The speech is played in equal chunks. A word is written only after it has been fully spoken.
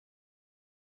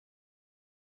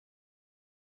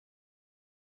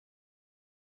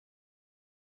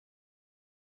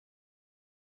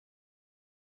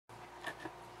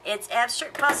It's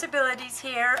Abstract Possibilities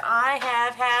here. I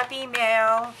have Happy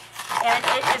Mail, and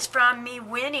it is from me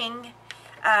winning.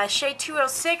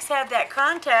 Shae206 had that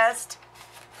contest,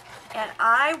 and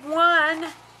I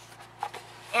won.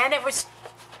 And it was,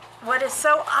 what is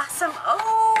so awesome,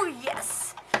 oh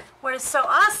yes, what is so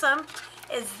awesome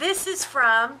is this is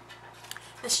from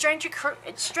the Stranger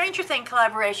Things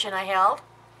collaboration I held.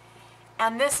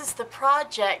 And this is the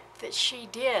project that she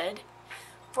did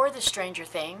for the Stranger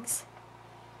Things.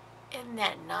 Isn't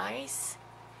that nice?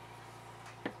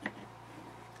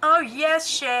 Oh yes,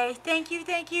 Shae. Thank you,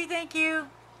 thank you, thank you.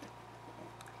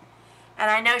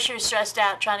 And I know she was stressed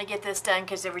out trying to get this done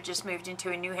because they were just moved into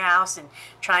a new house and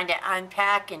trying to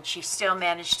unpack, and she still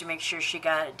managed to make sure she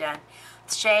got it done.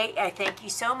 Shae, I thank you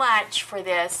so much for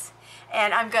this.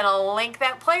 And I'm going to link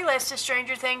that playlist to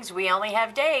Stranger Things. We Only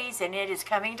Have Days, and it is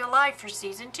coming to life for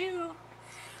Season 2.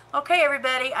 Okay,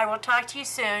 everybody, I will talk to you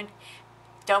soon.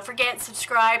 Don't forget,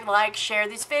 subscribe, like, share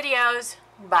these videos.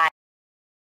 Bye.